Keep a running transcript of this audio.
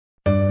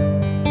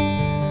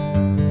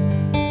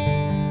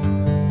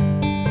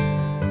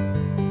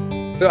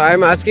So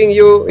I'm asking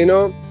you,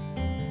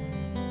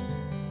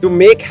 to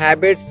make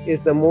habits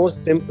is the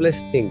most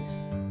simplest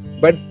things,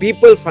 but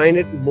people find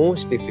it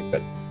most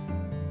difficult.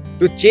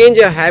 To change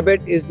a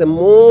habit is the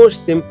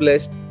most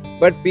simplest,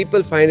 but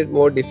people find it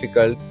more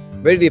difficult,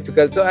 very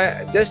difficult. So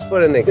just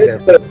for an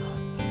example,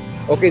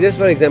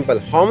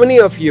 how many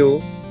of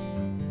you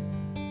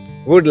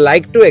would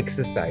like to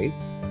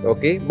exercise,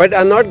 okay, but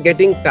are not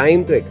getting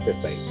time to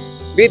exercise?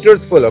 Be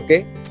truthful,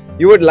 okay?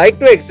 You would like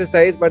to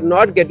exercise, but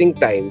not getting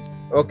time.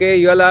 Okay,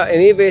 you all are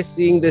anyway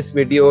seeing this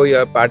video, you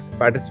are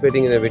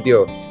participating in a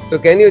video. So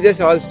can you just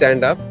all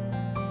stand up?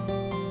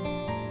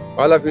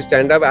 All of you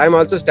stand up. I am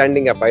also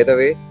standing up, by the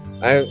way.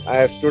 I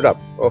have stood up.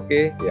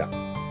 Okay, yeah.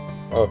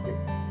 Okay.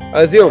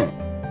 Assume.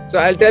 So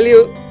I'll tell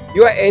you,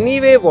 you are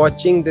anyway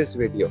watching this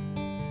video.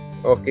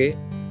 Okay.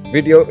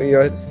 Video, you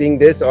are seeing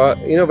this, or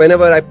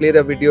whenever I play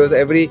the videos,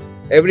 every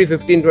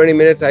 15-20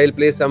 minutes I'll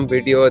play some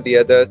video or the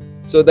other,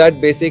 so that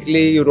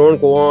basically you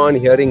don't go on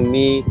hearing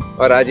me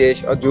or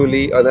Rajesh or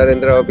Julie or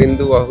Narendra or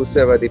Bindu or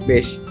whosoever,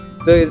 Dipesh.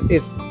 So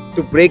it's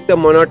to break the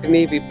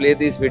monotony, we play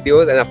these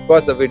videos, and of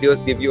course the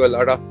videos give you a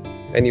lot of,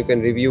 and you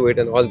can review it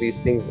and all these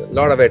things, a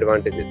lot of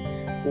advantages.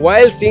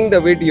 While seeing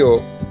the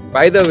video,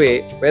 by the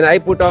way, when I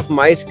put off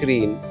my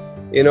screen,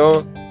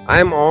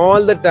 I'm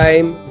all the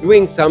time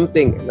doing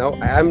something. Now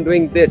I am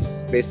doing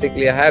this.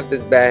 Basically, I have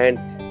this band.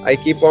 I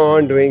keep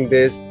on doing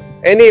this.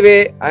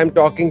 Anyway, I'm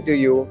talking to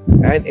you,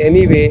 and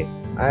anyway,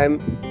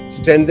 I'm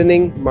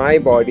strengthening my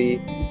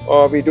body,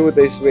 or we do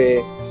this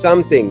way,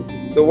 something.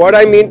 So what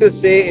I mean to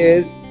say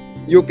is,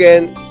 you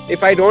can,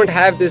 if I don't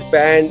have this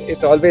band,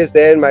 it's always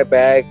there in my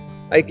bag.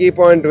 I keep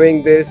on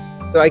doing this.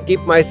 So I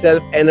keep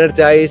myself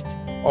energized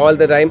all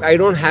the time. I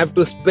don't have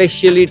to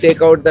specially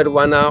take out that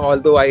 1 hour,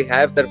 although I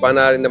have that 1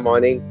 hour in the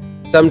morning.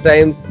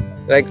 Sometimes,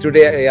 like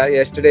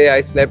yesterday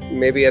I slept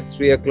maybe at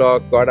 3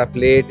 o'clock, got up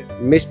late,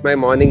 missed my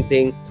morning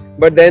thing.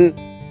 But then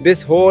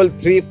this whole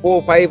 3,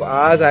 4, 5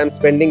 hours I'm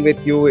spending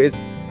with you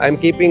is, I'm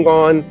keeping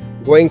on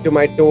going to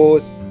my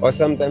toes, or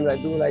sometimes I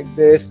do like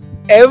this.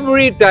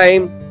 Every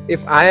time,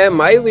 if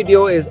my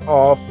video is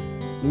off,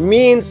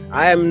 means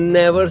I am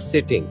never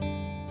sitting.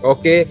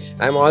 Okay,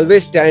 I'm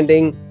always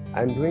standing.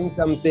 I'm doing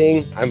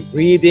something, I'm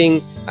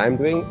breathing, I'm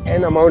doing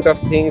an amount of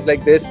things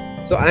like this.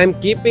 So I'm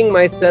keeping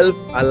myself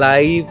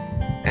alive,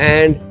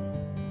 and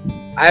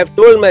I have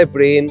told my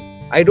brain,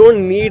 I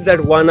don't need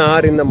that 1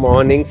 hour in the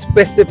morning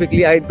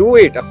specifically. I do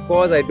it, of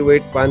course I do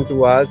it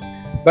 1-2 hours,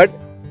 but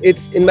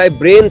it's in my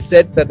brain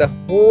set that the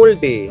whole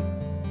day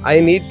I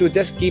need to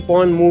just keep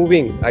on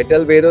moving. I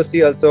tell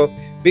Vedosi also,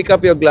 pick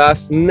up your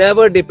glass,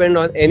 never depend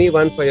on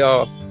anyone for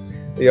your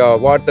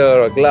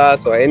water or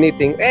glass or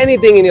anything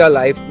in your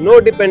life. No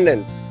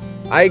dependence.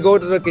 I go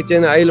to the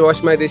kitchen, I'll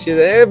wash my dishes,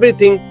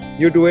 everything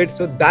you do it.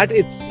 So that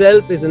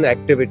itself is an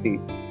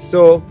activity.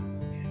 So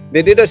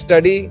they did a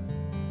study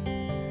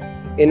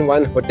in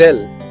one hotel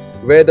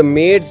where the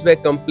maids were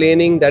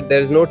complaining that there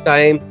is no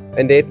time,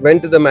 and they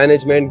went to the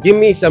management, give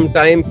me some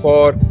time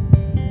for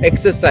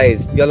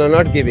exercise, you all are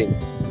not giving.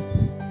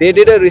 They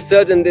did a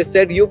research and they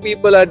said, you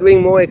people are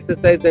doing more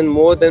exercise than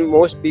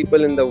most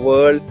people in the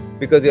world,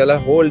 because you all are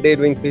whole day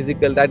doing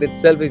physical. That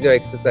itself is your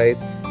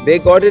exercise. They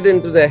got it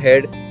into their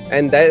head,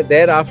 and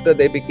thereafter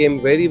they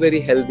became very, very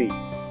healthy.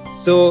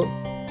 So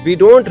we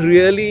don't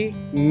really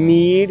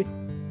need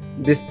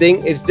this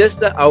thing. It's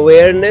just the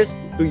awareness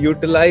to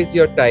utilize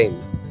your time.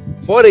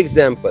 For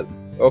example,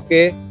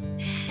 okay,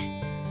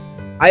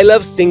 I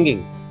love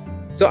singing.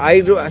 So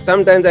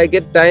sometimes I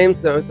get time,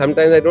 sometimes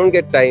I don't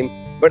get time.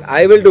 But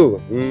I will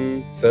do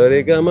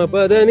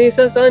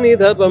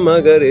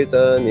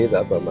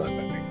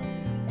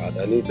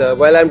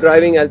while I'm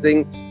driving, I'll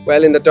sing.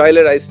 While in the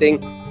toilet, I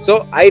sing.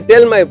 So I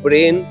tell my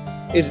brain,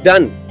 it's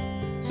done.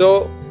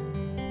 So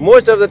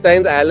most of the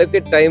times I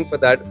allocate time for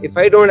that. If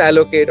I don't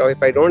allocate, or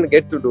if I don't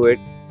get to do it,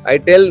 I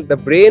tell the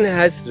brain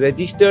has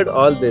registered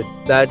all this,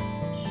 that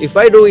if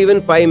I do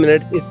even 5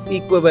 minutes, it's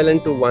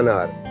equivalent to 1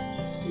 hour.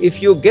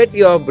 If you get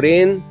your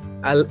brain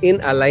in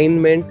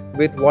alignment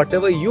with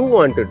whatever you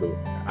want to do.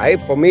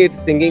 For me,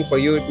 it's singing. For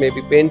you, it may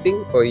be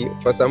painting.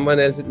 For someone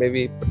else, it may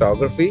be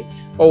photography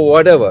or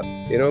whatever.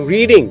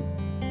 Reading.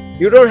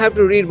 You don't have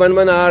to read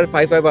 1 hour,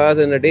 5 hours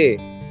in a day.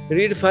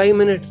 Read 5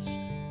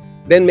 minutes.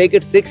 Then make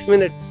it 6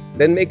 minutes.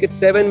 Then make it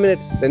 7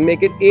 minutes. Then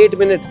make it 8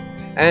 minutes.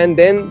 And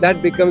then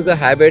that becomes a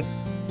habit.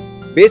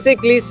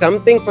 Basically,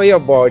 something for your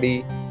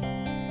body,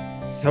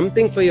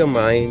 something for your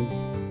mind,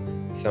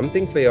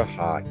 something for your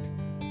heart.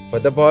 For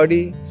the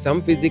body,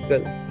 some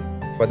physical.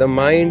 For the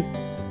mind,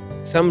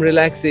 some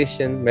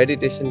relaxation,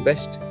 meditation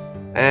best.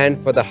 And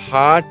for the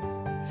heart,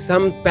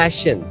 some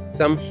passion,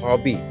 some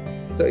hobby.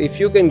 So if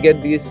you can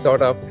get these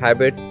sort of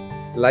habits,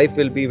 life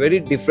will be very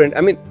different.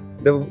 I mean,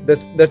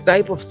 the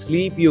type of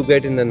sleep you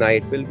get in the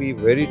night will be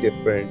very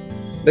different.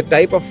 The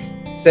type of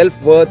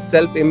self-worth,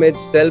 self-image,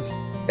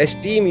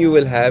 self-esteem you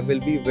will have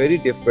will be very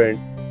different.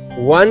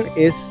 One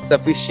is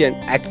sufficient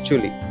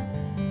actually.